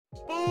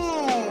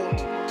Boom!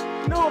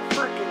 No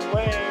freaking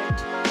way.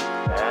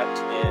 That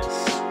is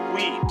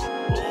sweet.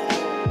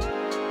 Boom.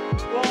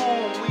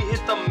 Boom. We hit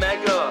the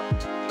mega.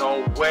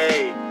 No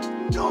way.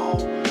 No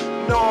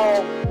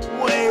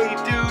way,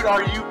 dude.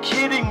 Are you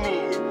kidding me?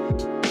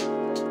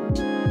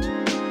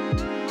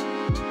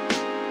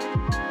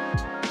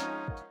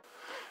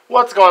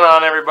 What's going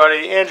on,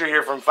 everybody? Andrew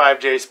here from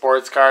 5J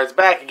Sports Cards,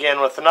 back again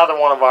with another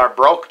one of our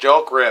broke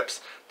joke rips.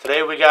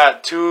 Today we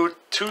got two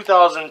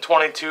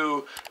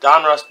 2022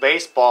 Donruss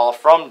baseball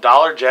from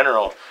Dollar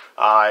General.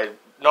 I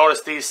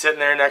noticed these sitting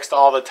there next to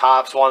all the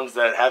Topps ones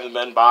that haven't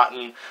been bought.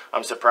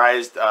 I'm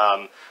surprised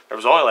there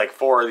was only like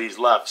 4 of these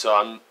left,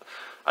 so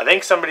I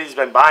think somebody's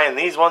been buying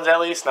these ones at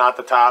least, not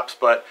the Topps,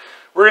 but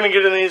we're going to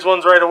get into these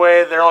ones right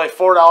away. They're only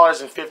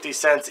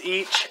 $4.50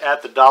 each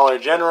at the Dollar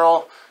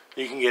General.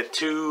 You can get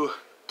two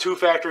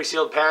factory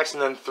sealed packs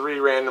and then 3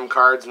 random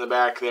cards in the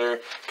back there.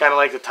 Kind of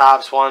like the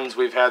Topps ones.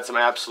 We've had some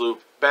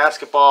absolute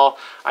basketball.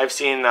 I've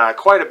seen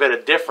quite a bit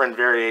of different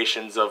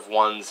variations of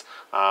ones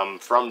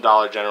from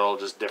Dollar General,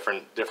 just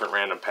different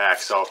random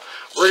packs. So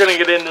we're going to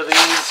get into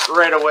these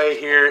right away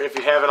here. If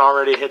you haven't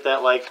already, hit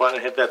that like button,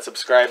 hit that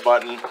subscribe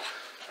button.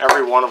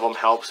 Every one of them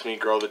helps me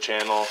grow the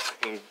channel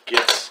and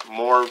gets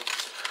more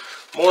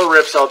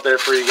rips out there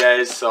for you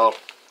guys. So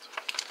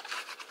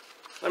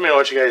let me know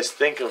what you guys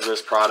think of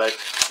this product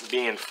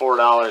being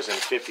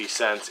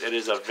 $4.50. It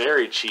is a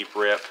very cheap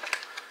rip,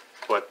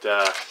 but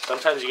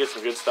sometimes you get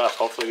some good stuff.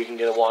 Hopefully we can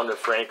get a Wander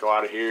Franco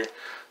out of here.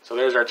 So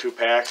there's our 2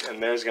 packs,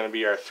 and there's going to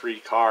be our 3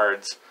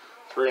 cards.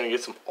 So we're going to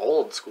get some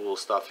old school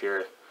stuff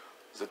here.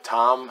 There's a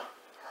Tom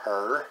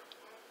Herr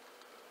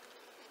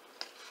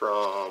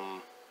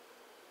from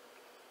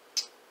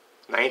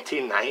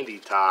 1990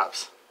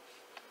 Topps.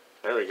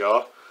 There we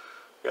go.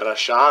 We got a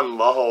Sean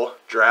Lowe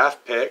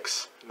draft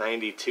picks,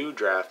 92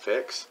 draft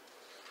picks.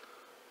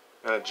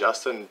 And a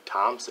Justin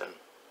Thompson,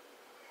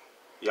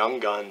 Young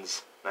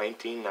Guns,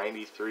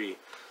 1993.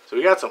 So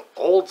we got some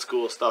old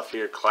school stuff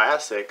here,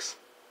 classics.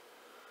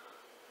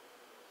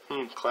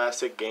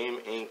 Classic Game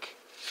Inc.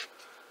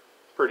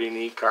 Pretty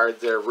neat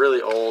cards there,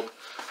 really old.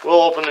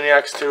 We'll open the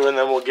next 2 and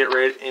then we'll get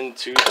right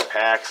into the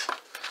packs.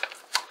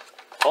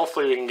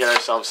 Hopefully we can get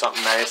ourselves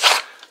something nice.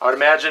 I would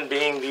imagine,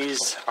 being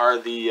these are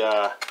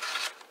the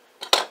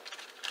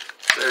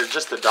they're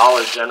just the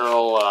Dollar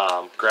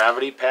General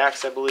Gravity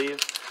packs, I believe.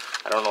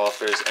 I don't know if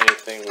there's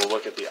anything. We'll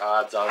look at the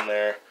odds on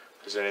there.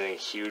 If there's anything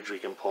huge we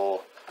can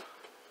pull.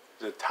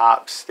 The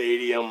Topps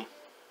Stadium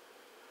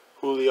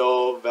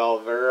Julio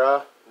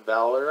Valera.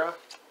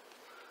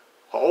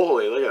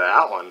 Holy, look at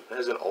that one.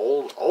 There's an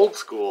old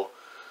school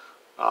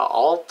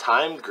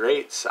all-time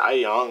great Cy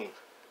Young.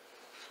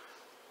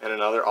 And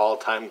another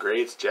all-time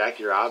greats,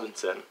 Jackie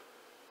Robinson.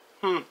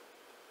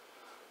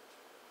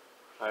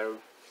 I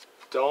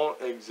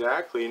don't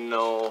exactly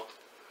know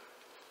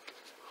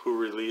who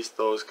released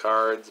those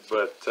cards,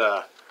 but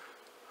there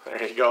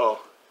you go.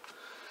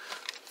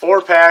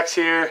 4 packs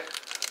here.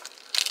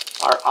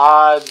 Our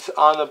odds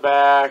on the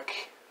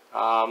back.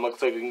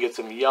 Looks like we can get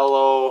some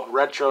yellow,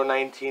 retro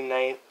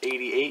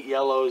 1988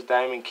 yellows,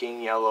 Diamond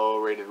King yellow,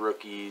 rated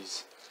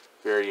rookies,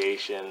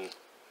 variation.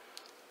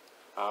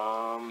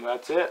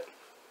 That's it.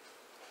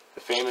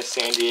 The famous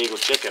San Diego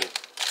chicken.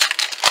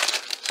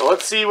 So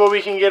let's see what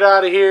we can get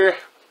out of here.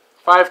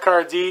 5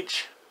 cards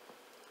each.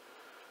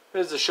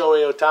 There's the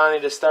Shohei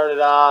Ohtani to start it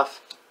off.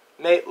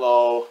 Nate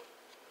Lowe.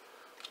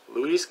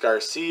 Luis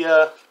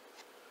Garcia.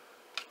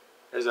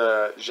 There's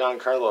a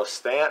Giancarlo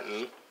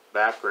Stanton.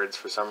 Backwards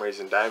for some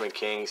reason. Diamond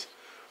Kings.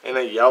 And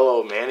a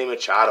yellow Manny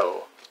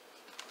Machado.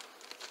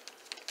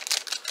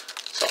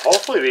 So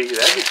hopefully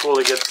that'd be cool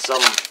to get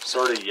some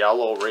sort of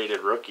yellow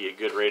rated rookie. A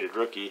good rated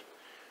rookie.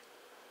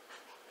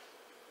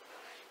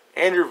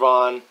 Andrew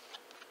Vaughn.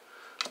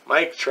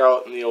 Mike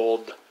Trout in the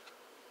old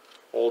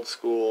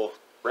school.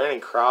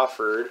 Brandon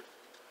Crawford,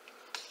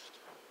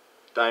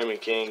 Diamond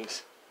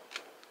Kings.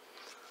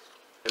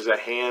 There's a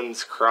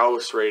Hans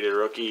Kraus rated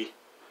rookie.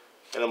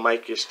 And a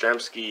Mike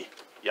Yastrzemski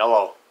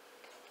yellow.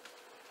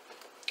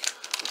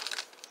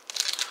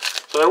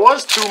 So there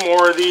was 2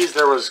 more of these.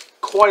 There was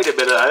quite a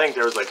bit of, I think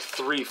there was like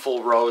 3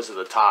 full rows of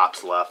the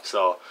Topps left.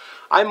 So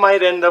I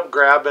might end up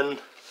grabbing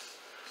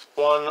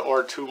 1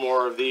 or 2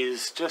 more of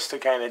these just to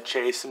kind of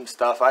chase some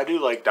stuff. I do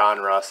like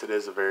Donruss. It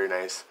is a very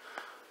nice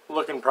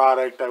looking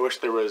product. I wish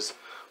there was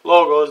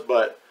logos,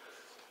 but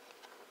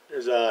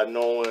there's a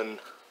Nolan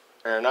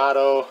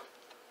Arenado.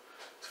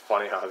 It's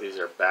funny how these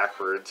are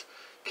backwards.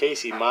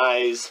 Casey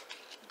Mize,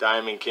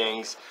 Diamond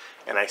Kings,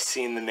 and I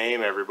seen the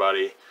name,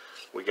 everybody.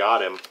 We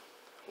got him.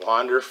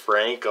 Wander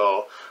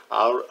Franco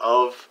out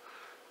of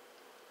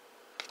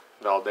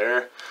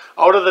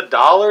the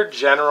Dollar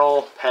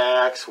General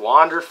packs.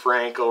 Wander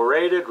Franco,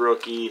 rated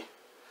rookie.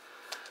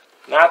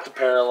 Not the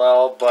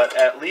parallel, but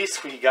at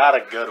least we got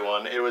a good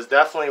one. It was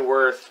definitely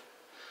worth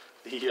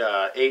the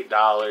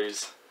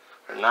 $8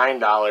 or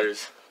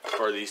 $9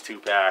 for these 2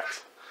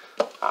 packs.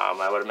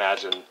 I would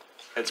imagine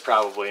it's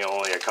probably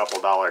only a couple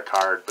dollar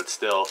card, but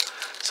still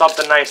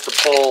something nice to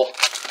pull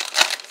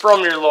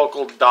from your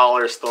local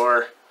dollar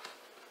store.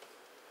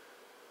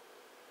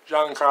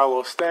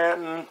 Giancarlo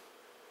Stanton,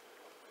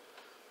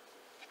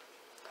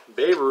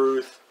 Babe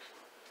Ruth,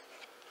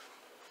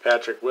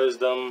 Patrick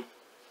Wisdom,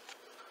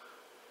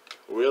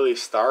 Willie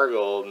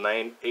Stargell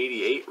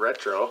 988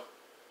 Retro,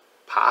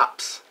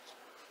 Pops,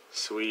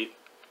 sweet,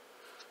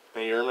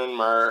 and Yerman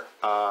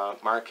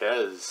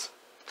Marquez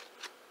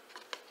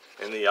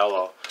in the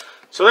yellow.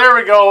 So there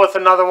we go with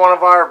another one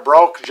of our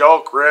broke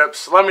joke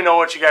rips. Let me know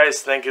what you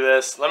guys think of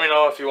this. Let me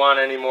know if you want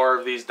any more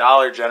of these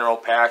Dollar General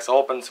packs. I'll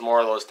open some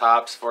more of those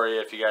tops for you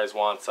if you guys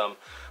want some.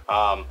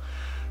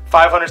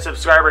 500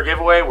 subscriber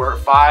giveaway. We're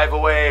 5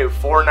 away,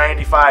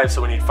 495.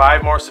 So we need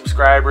 5 more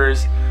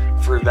subscribers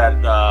for that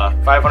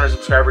 500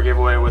 subscriber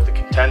giveaway with the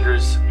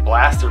Contenders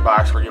blaster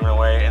box we're giving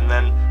away. And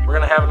then we're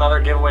going to have another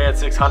giveaway at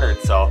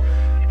 600. So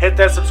hit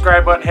that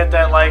subscribe button, hit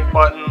that like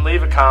button,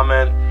 leave a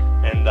comment.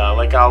 And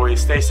like always,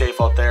 stay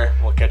safe out there.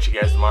 We'll catch you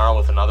guys tomorrow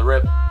with another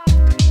rip.